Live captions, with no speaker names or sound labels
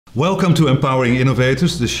Welcome to Empowering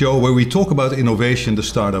Innovators, the show where we talk about innovation the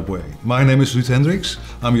startup way. My name is Ruud Hendricks.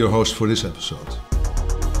 I'm your host for this episode.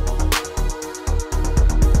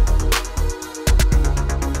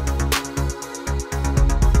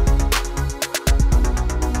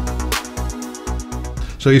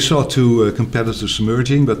 So you saw two competitors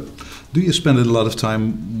merging, but do you spend a lot of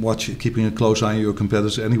time keeping a close eye on your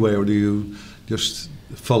competitors anyway, or do you just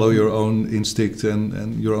follow your own instinct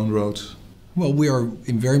and your own road? Well, we are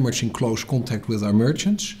very much in close contact with our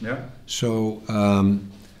merchants. Yeah. So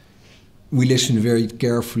we listen very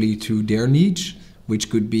carefully to their needs, which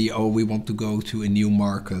could be, we want to go to a new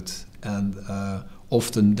market. And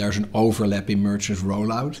often there's an overlap in merchants'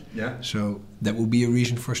 rollout. Yeah. So that would be a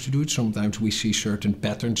reason for us to do it. Sometimes we see certain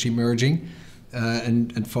patterns emerging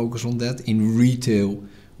and focus on that. In retail,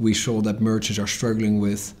 we saw that merchants are struggling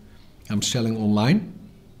with, I'm selling online.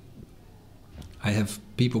 I have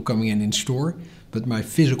people coming in store, but my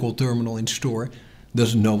physical terminal in store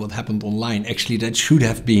doesn't know what happened online. Actually, that should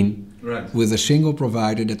have been with a single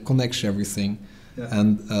provider that connects everything. Yeah.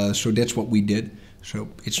 And so that's what we did. So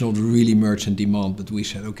it's not really merchant demand, but we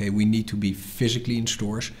said, okay, we need to be physically in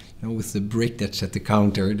stores, with the brick that's at the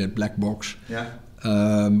counter, that black box. Yeah.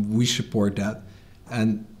 We support that.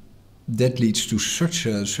 And that leads to such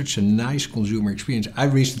a nice consumer experience. I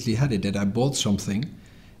recently had it that I bought something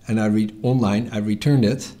and I read online, I returned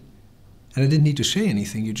it, and I didn't need to say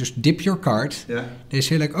anything. You just dip your card. Yeah. They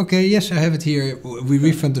say like, okay, yes, I have it here. We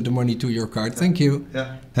refunded the money to your card. Thank you.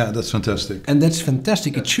 Yeah, that's fantastic. And that's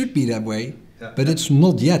fantastic. Yeah. It should be that way, but it's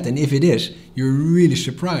not yet. And if it is, you're really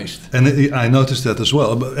surprised. And I noticed that as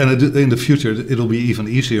well. And in the future, it'll be even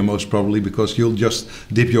easier, most probably, because you'll just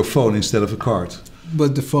dip your phone instead of a card.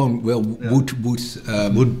 But the phone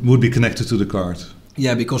would be connected to the card.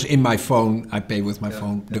 Yeah, because in my phone, I pay with my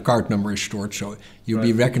phone. The card number is stored, so you'll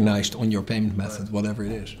be recognized on your payment method, whatever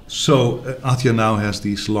it is. So Adyen now has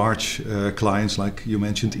these large clients, like you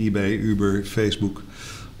mentioned, eBay, Uber, Facebook.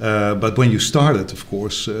 But when you started, of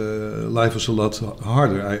course, life was a lot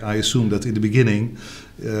harder. I assume that in the beginning,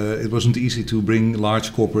 it wasn't easy to bring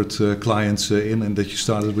large corporate clients in, and that you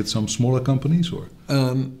started with some smaller companies, or?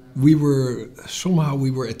 We were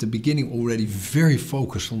at the beginning already very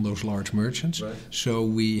focused on those large merchants. Right. So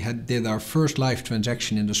we did our first live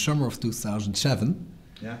transaction in the summer of 2007.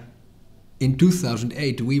 Yeah. In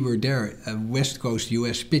 2008, we were there, West Coast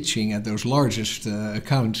US, pitching at those largest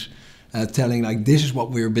accounts, telling like, this is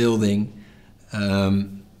what we're building,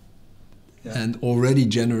 and already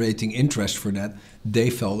generating interest for that. They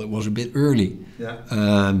felt it was a bit early. Yeah.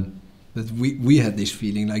 But we had this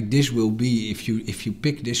feeling like this will be, if you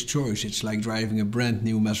pick this choice, it's like driving a brand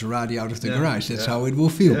new Maserati out of the garage. That's how it will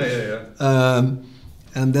feel.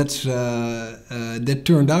 And that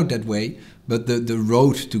turned out that way. But the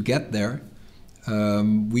road to get there,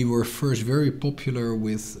 we were first very popular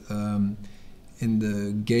with in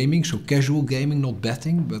the gaming, so casual gaming, not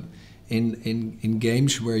betting, but in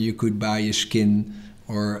games where you could buy a skin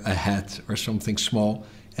or a hat or something small.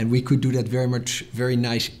 And we could do that very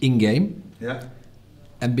nice in-game. Yeah.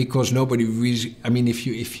 And because nobody really,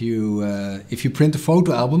 if you print a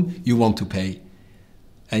photo album, you want to pay,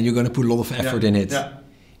 and you're going to put a lot of effort in it. Yeah.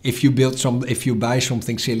 If you buy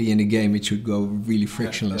something silly in a game, it should go really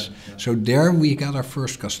frictionless. Yeah. So there we got our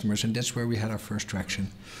first customers, and that's where we had our first traction.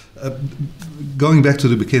 Going back to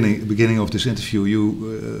the beginning of this interview,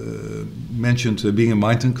 you mentioned being a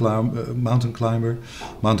mountain climber.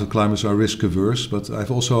 Mountain climbers are risk averse, but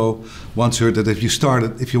I've also once heard that if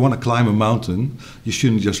you want to climb a mountain, you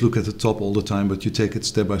shouldn't just look at the top all the time, but you take it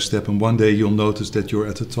step by step, and one day you'll notice that you're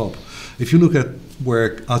at the top. If you look at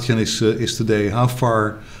where Adyen is today, how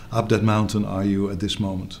far up that mountain are you at this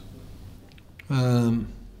moment?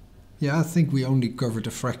 I think we only covered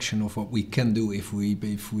a fraction of what we can do if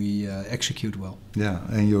we execute well. Yeah,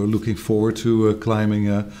 and you're looking forward to climbing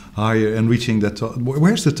higher and reaching that top.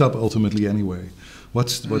 Where's the top ultimately anyway?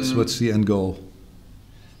 What's the end goal?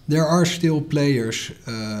 There are still players.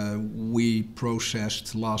 We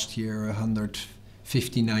processed last year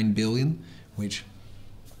 159 billion, which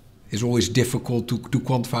is always difficult to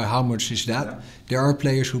quantify how much is that. Yeah. There are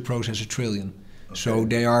players who process 1 trillion. Okay. So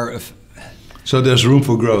they are... So there's room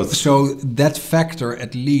for growth. So that factor,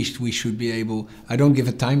 at least, we should be able... I don't give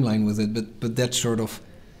a timeline with it, but that sort of...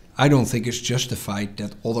 I don't think it's justified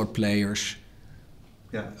that other players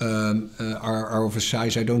are of a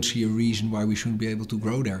size. I don't see a reason why we shouldn't be able to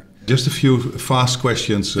grow there. Just a few fast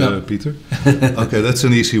questions, Peter. Okay, that's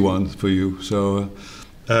an easy one for you. So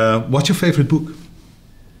what's your favorite book?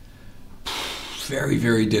 Very,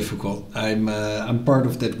 very difficult. I'm part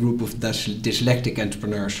of that group of dyslexic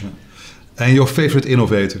entrepreneurs. And your favorite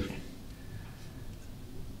innovator?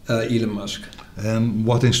 Elon Musk. And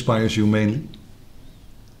what inspires you mainly?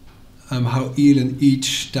 How Elon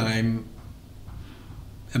each time,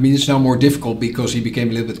 I mean, it's now more difficult because he became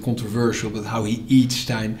a little bit controversial, but how he each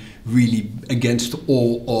time really, against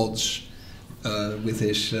all odds, with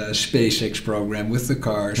his SpaceX program, with the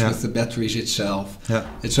cars, with the batteries itself. Yeah.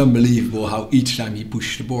 It's unbelievable how each time he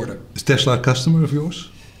pushes the border. Is Tesla a customer of yours?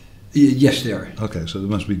 Yes, they are. Okay, so that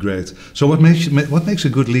must be great. So what makes a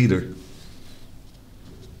good leader?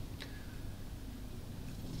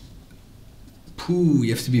 You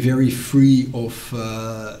have to be very free of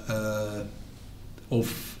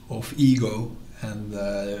ego, and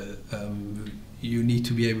you need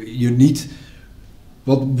to be able. You need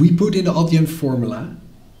what we put in the Adyen formula,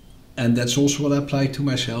 and that's also what I apply to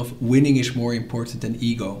myself. Winning is more important than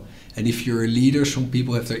ego. And if you're a leader, some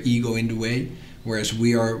people have their ego in the way, whereas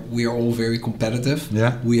we are all very competitive.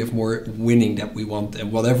 Yeah. We have more winning that we want,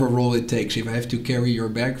 and whatever role it takes. If I have to carry your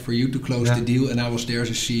bag for you to close the deal, and I was there as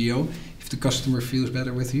a CEO. The customer feels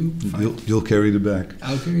better with you, you'll carry the bag.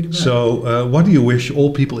 I'll carry the bag. So what do you wish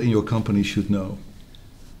all people in your company should know?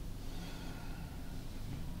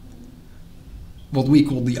 What we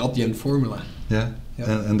call the Adyen formula. Yeah.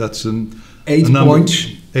 And that's an 8 points.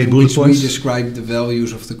 8 bullet points. We describe the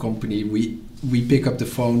values of the company. We pick up the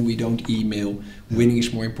phone, we don't email. Winning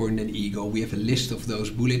is more important than ego. We have a list of those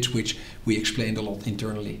bullets which we explained a lot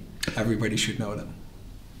internally. Everybody should know them.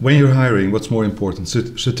 When you're hiring, what's more important,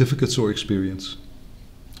 certificates or experience?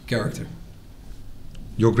 Character.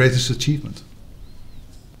 Your greatest achievement?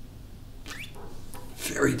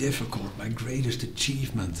 Very difficult. My greatest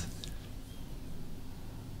achievement.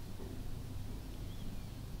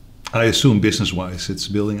 I assume business-wise it's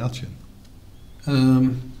building Adyen.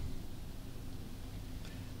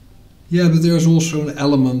 Yeah, but there's also an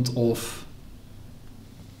element of...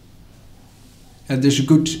 And there's a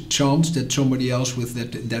good chance that somebody else with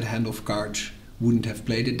that hand of cards wouldn't have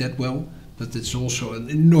played it that well, but it's also an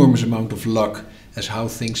enormous amount of luck as how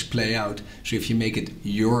things play out. So if you make it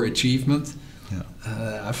your achievement,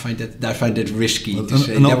 I find that risky to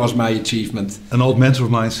say that was my achievement. An old mentor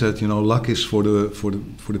of mine said, luck is for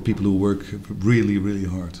the people who work really, really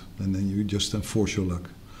hard, and then you just enforce your luck.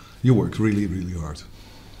 You work really, really hard.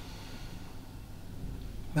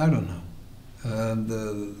 I don't know.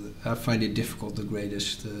 I find it difficult, the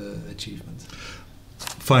greatest achievement.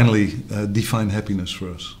 Finally, define happiness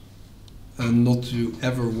for us. Not to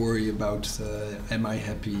ever worry about, am I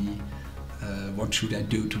happy? What should I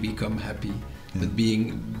do to become happy? Yeah.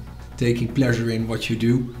 But taking pleasure in what you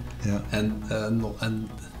do, and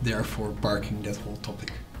therefore parking that whole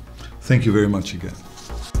topic. Thank you very much again.